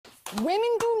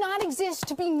Women do not exist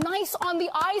to be nice on the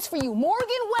eyes for you. Morgan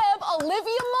Webb,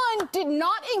 Olivia Munn did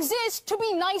not exist to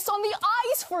be nice on the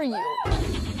eyes for you.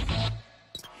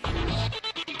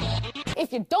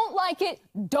 If you don't like it,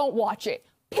 don't watch it.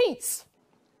 Peace.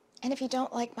 And if you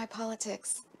don't like my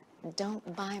politics,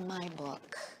 don't buy my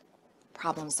book.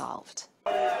 Problem solved.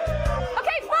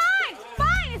 Okay, fine,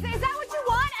 fine. Is that what you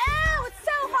want? Oh, it's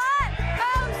so hot.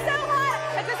 Oh, so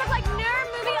hot. I dress up like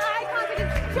nerve-moving icons. I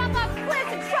can jump off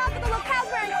cliffs and shop at the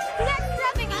locales wearing next to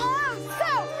nothing. Oh,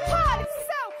 so hot. It's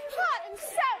so hot and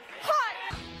so hot.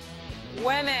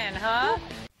 Women, huh?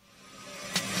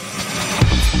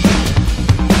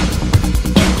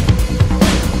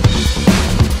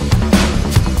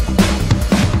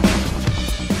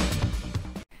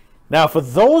 Now, for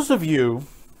those of you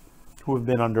who have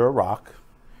been under a rock,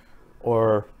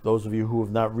 or those of you who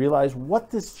have not realized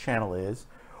what this channel is,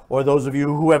 or those of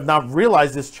you who have not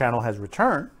realized this channel has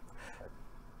returned,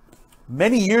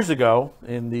 many years ago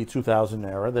in the 2000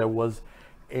 era, there was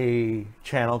a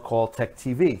channel called Tech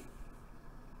TV.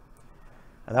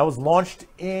 And that was launched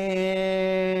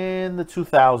in the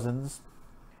 2000s.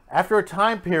 After a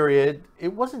time period,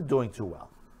 it wasn't doing too well.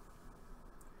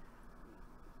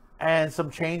 And some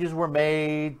changes were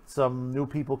made, some new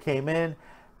people came in,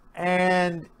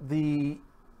 and the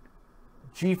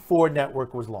G4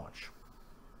 network was launched.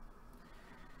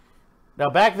 Now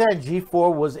back then,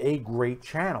 G4 was a great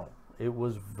channel. It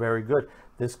was very good.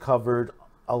 This covered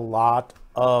a lot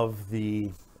of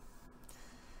the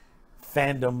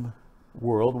fandom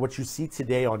world, what you see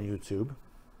today on YouTube.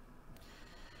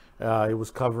 It was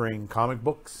covering comic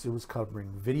books, it was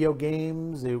covering video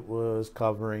games, it was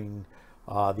covering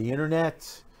the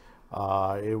internet.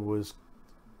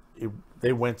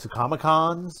 They went to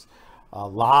Comic-Cons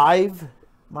live,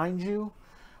 mind you.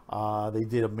 They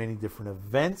did many different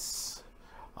events.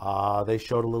 They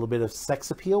showed a little bit of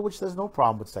sex appeal, which there's no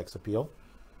problem with sex appeal.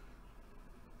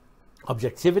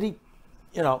 Objectivity,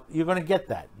 you know, you're going to get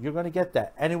that. You're going to get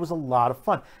that. And it was a lot of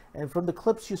fun. And from the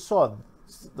clips you saw,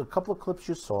 the couple of clips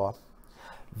you saw,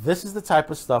 this is the type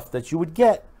of stuff that you would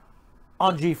get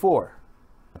on G4.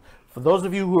 For those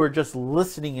of you who are just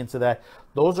listening into that,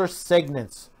 those are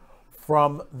segments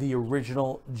from the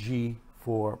original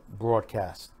G4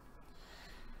 broadcast,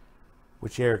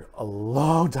 which aired a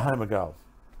long time ago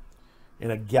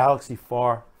in a galaxy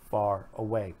far, far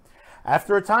away.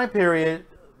 After a time period,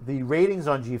 the ratings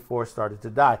on G4 started to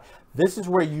die. This is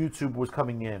where YouTube was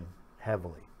coming in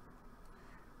heavily.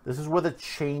 This is where the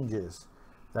changes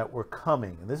that were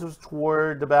coming. And this was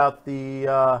toward about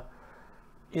the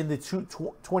in the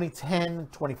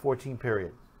 2010-2014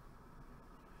 period.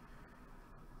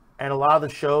 And a lot of the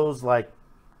shows, like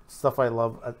stuff I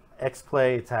love,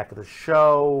 X-Play, Attack of the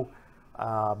Show,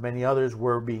 many others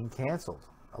were being canceled.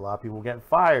 A lot of people were getting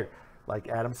fired, like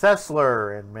Adam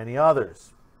Sessler and many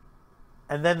others.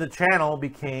 And then the channel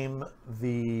became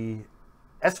the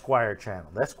Esquire channel,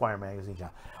 the Esquire magazine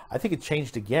channel. I think it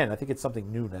changed again. I think it's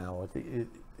something new now.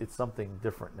 It's something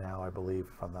different now, I believe,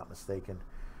 if I'm not mistaken.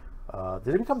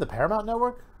 Did it become the Paramount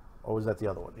Network? Or was that the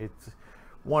other one? It's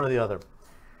one or the other.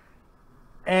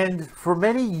 And for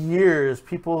many years,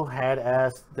 people had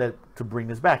asked that to bring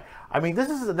this back. I mean, this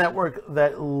is a network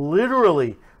that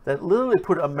literally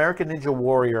put American Ninja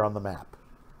Warrior on the map.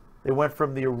 They went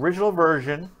from the original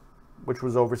version, which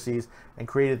was overseas, and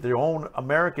created their own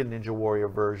American Ninja Warrior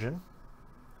version.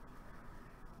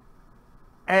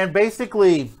 And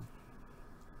basically,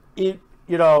 it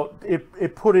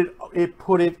put it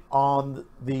on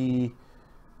the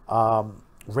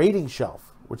rating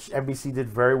shelf, which NBC did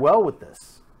very well with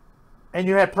this. And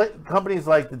you had companies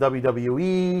like the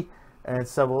WWE and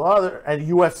several other, and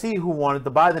UFC, who wanted to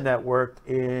buy the network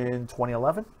in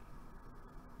 2011,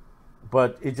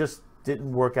 but it just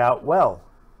didn't work out well.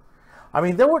 I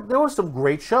mean, there were some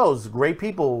great shows, great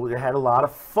people. It had a lot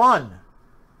of fun.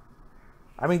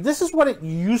 I mean, this is what it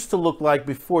used to look like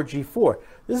before G4.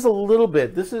 This is a little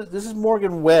bit. This is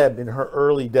Morgan Webb in her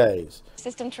early days.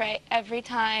 System tray every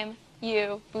time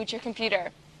you boot your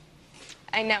computer.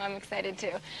 I know, I'm excited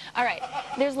too. All right,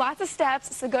 there's lots of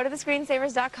steps, so go to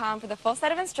thescreensavers.com for the full set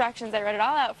of instructions. I read it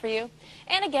all out for you.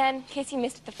 And again, in case you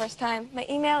missed it the first time, my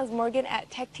email is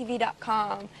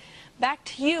morgan@techtv.com. Back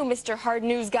to you, Mr. Hard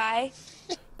News Guy.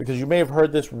 Because you may have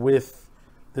heard this with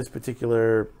this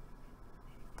particular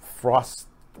Frost,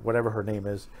 whatever her name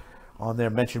is, on there,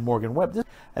 mentioned Morgan Webb.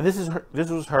 And this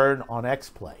was heard on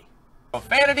X-Play.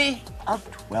 Profanity of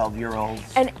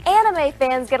 12-year-olds. And anime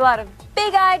fans get a lot of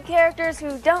big-eyed characters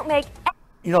who don't make...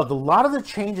 You know, a lot of the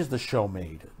changes the show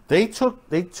made, they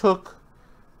took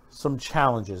some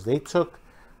challenges. They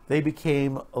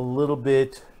became a little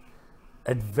bit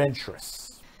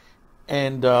adventurous.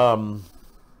 And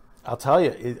I'll tell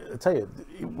you,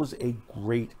 it was a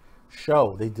great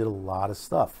show. They did a lot of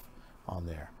stuff on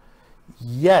there.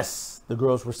 Yes, the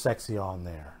girls were sexy on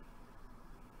there.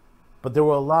 But there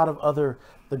were a lot of other...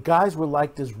 The guys were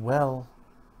liked as well.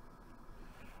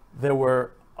 There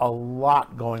were a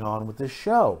lot going on with this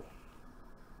show.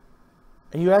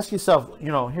 And you ask yourself,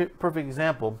 you know, here, perfect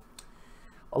example,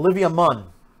 Olivia Munn.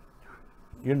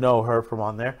 You know her from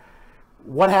on there.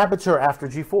 What happened to her after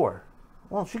G4?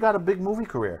 Well, she got a big movie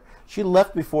career. She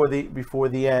left before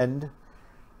the end.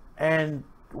 And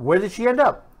where did she end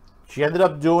up? She ended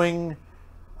up doing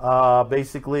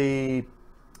basically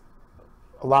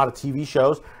a lot of TV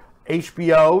shows.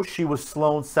 HBO, she was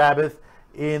Sloane Sabbath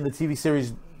in the TV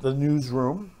series The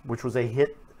Newsroom, which was a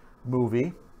hit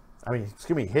movie.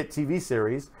 Hit TV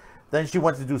series. Then she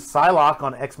went to do Psylocke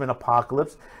on X-Men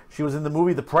Apocalypse. She was in the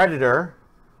movie The Predator.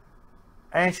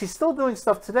 And she's still doing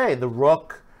stuff today. The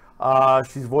Rook.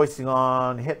 She's voicing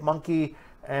on Hit Monkey.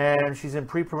 And she's in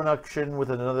pre-production with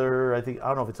another, I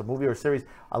don't know if it's a movie or a series,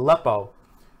 Aleppo,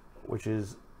 which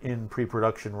is in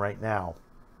pre-production right now.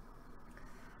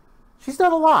 She's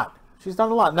done a lot.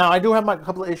 Now, I do have a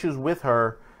couple of issues with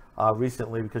her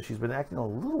recently because she's been acting a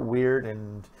little weird,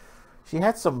 and she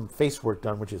had some face work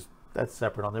done, that's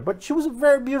separate on there. But she was a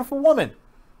very beautiful woman.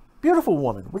 Beautiful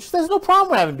woman, which there's no problem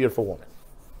with having a beautiful woman.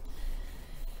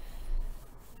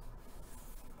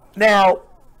 Now,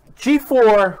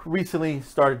 G4 recently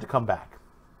started to come back.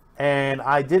 And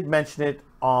I did mention it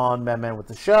on Mad Men with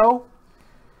the Show.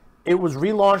 It was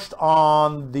relaunched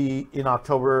in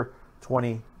October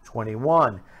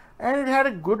 2021. And it had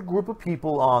a good group of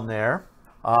people on there.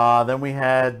 Then we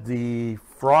had the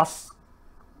Frost.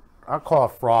 I'll call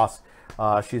her Frost.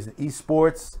 She's in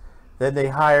esports. Then they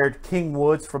hired King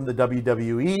Woods from the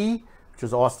WWE, which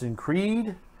is Austin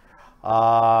Creed.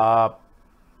 Kevin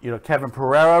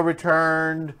Pereira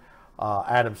returned.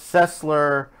 Adam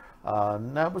Sessler.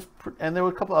 And there were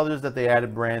a couple others that they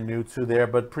added brand new to there,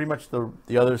 but pretty much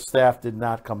the other staff did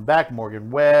not come back. Morgan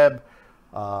Webb,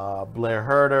 Blair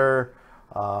Herter,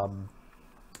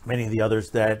 many of the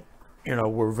others that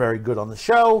were very good on the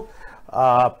show,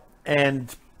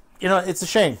 and it's a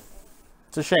shame.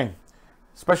 It's a shame,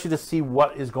 especially to see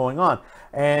what is going on.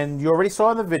 And you already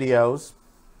saw in the videos,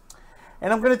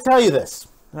 and I'm going to tell you this,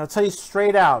 and I'll tell you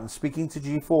straight out, and speaking to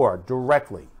G4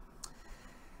 directly.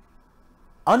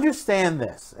 Understand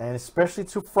this, and especially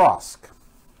to Frosk.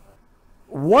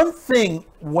 One thing,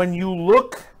 when you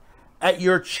look at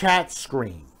your chat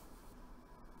screen,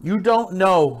 you don't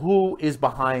know who is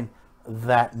behind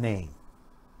that name.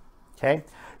 Okay?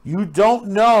 You don't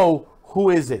know who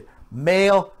is it.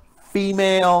 Male,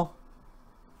 female,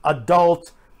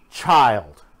 adult,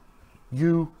 child.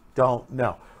 You don't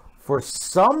know. For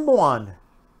someone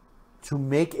to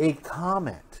make a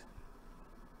comment,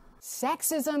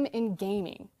 sexism in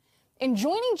gaming. In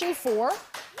joining G4...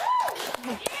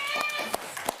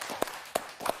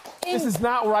 This is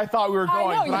not where I thought we were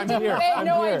going, I know, but I'm here. I had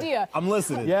no idea. I'm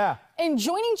listening. Yeah. In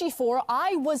joining G4,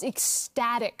 I was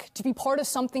ecstatic to be part of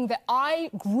something that I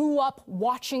grew up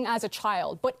watching as a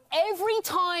child. But every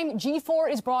time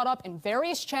G4 is brought up in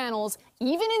various channels,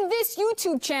 even in this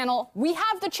YouTube channel, we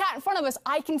have the chat in front of us.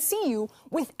 I can see you.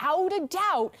 Without a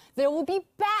doubt, there will be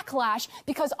backlash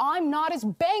because I'm not as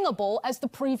bangable as the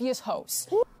previous hosts.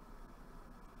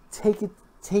 Take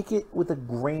it with a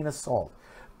grain of salt.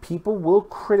 People will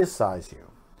criticize you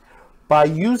by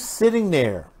you sitting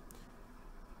there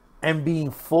and being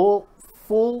full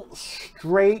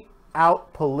straight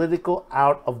out political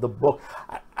out of the book,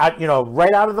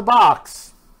 right out of the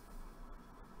box,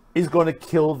 is going to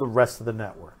kill the rest of the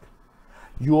network.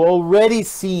 You already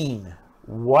seen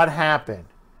what happened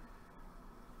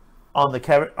on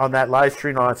that live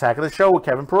stream on Attack of the Show with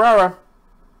Kevin Pereira,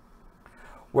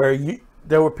 where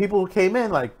there were people who came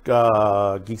in, like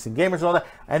Geeks and Gamers and all that,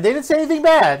 and they didn't say anything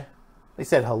bad. They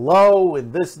said hello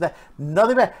and this and that.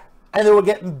 Nothing bad. And they were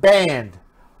getting banned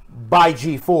by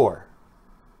G4.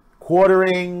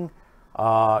 Quartering,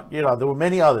 there were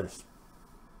many others.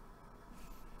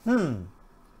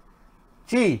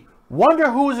 Gee,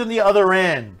 wonder who's in the other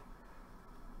end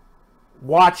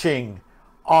watching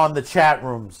on the chat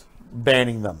rooms,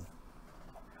 banning them.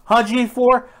 Huh,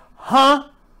 G4? Huh?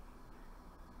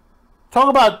 Talk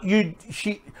about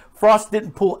Frost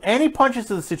didn't pull any punches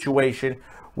to the situation,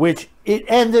 which it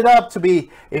ended up to be,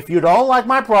 if you don't like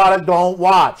my product, don't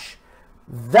watch.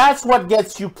 That's what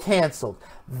gets you canceled.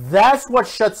 That's what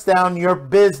shuts down your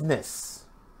business.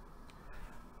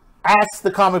 Ask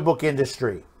the comic book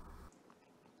industry.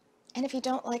 And if you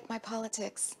don't like my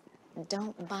politics,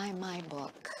 don't buy my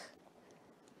book.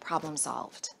 Problem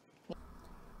solved.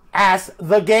 Ask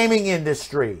the gaming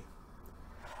industry.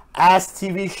 Ask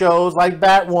TV shows like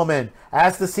Batwoman.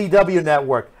 Ask the CW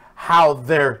network how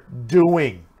they're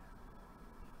doing.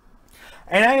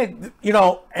 And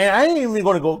I ain't even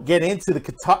going to go get into the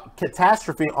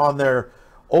catastrophe on their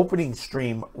opening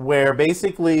stream, where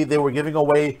basically they were giving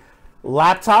away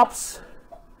laptops,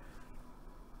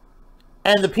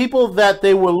 and the people that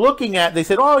they were looking at, they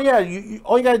said, "Oh yeah,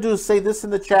 all you got to do is say this in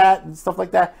the chat and stuff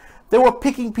like that." They were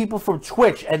picking people from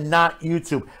Twitch and not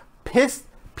YouTube. Pissed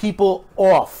people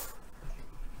off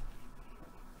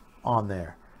on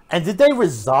there. And did they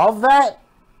resolve that?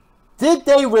 Did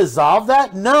they resolve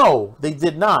that? No, they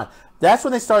did not. That's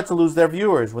when they started to lose their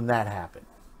viewers, when that happened.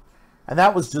 And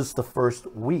that was just the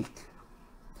first week.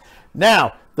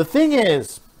 Now, the thing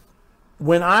is,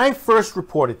 when I first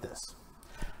reported this,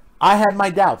 I had my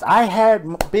doubts. I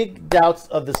had big doubts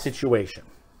of the situation.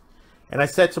 And I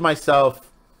said to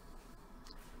myself,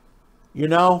 you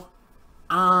know,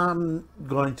 I'm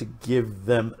going to give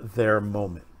them their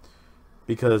moment.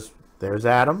 Because there's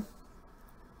Adam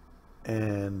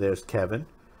and there's Kevin.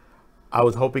 I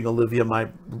was hoping Olivia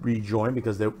might rejoin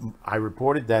because I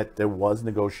reported that there was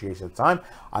negotiation at the time.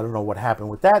 I don't know what happened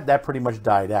with that. That pretty much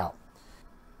died out.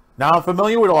 Now, I'm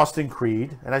familiar with Austin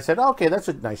Creed, and I said, okay, that's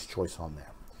a nice choice on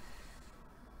there.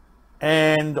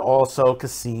 And also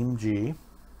Kasim G.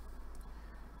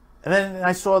 And then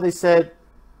I saw they said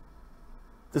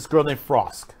this girl named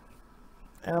Frosk.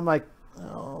 And I'm like,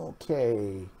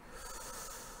 okay.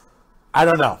 I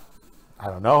don't know. I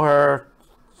don't know her.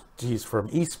 She's from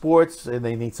esports, and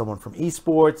they need someone from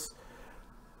esports.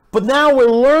 But now we're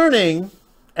learning,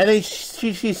 and then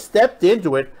she stepped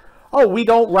into it. Oh, we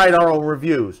don't write our own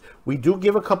reviews. We do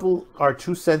give our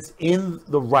 2 cents in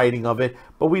the writing of it,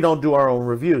 but we don't do our own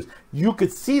reviews. You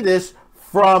could see this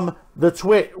from the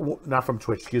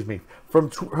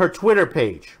from her Twitter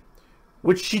page,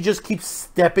 which she just keeps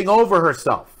stepping over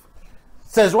herself.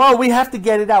 Says, well, we have to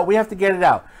get it out. We have to get it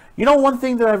out. You know, one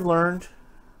thing that I've learned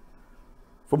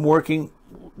from working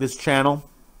this channel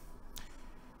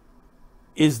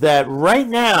is that right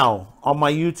now on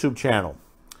my YouTube channel,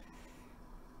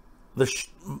 the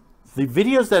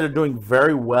videos that are doing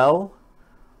very well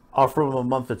are from a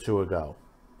month or two ago.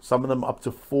 Some of them up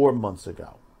to 4 months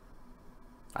ago.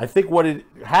 I think what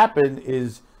happened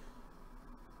is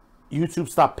YouTube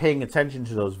stopped paying attention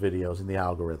to those videos in the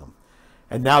algorithm.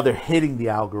 And now they're hitting the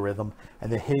algorithm,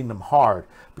 and they're hitting them hard.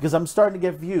 Because I'm starting to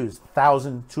get views,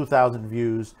 1,000, 2,000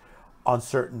 views on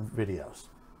certain videos.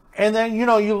 And then, you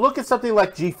know, you look at something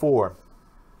like G4,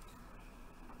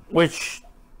 which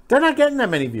they're not getting that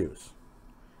many views.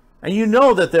 And you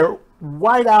know that they're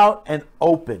wide out and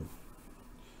open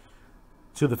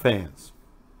to the fans.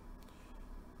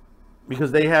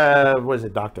 Because they have, what is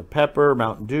it, Dr. Pepper,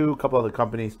 Mountain Dew, a couple other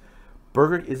companies.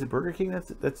 Is it Burger King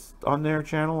that's on their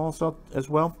channel also as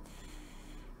well?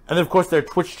 And then, of course, their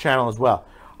Twitch channel as well.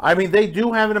 I mean, they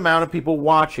do have an amount of people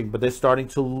watching, but they're starting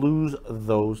to lose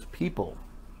those people.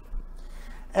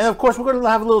 And, of course, we're going to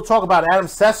have a little talk about Adam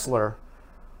Sessler,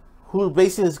 who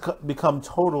basically has become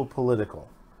total political.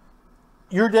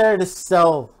 You're there to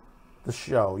sell the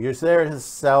show. You're there to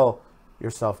sell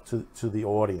yourself to the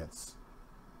audience.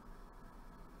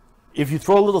 If you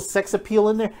throw a little sex appeal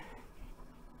in there,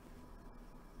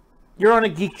 you're on a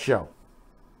geek show.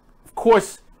 Of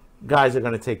course, guys are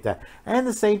going to take that. And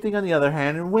the same thing on the other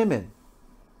hand in women.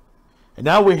 And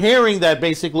now we're hearing that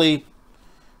basically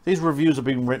these reviews are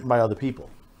being written by other people.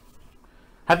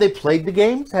 Have they played the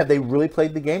games? Have they really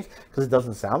played the games? Because it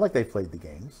doesn't sound like they've played the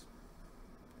games.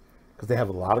 Because they have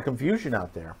a lot of confusion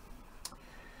out there.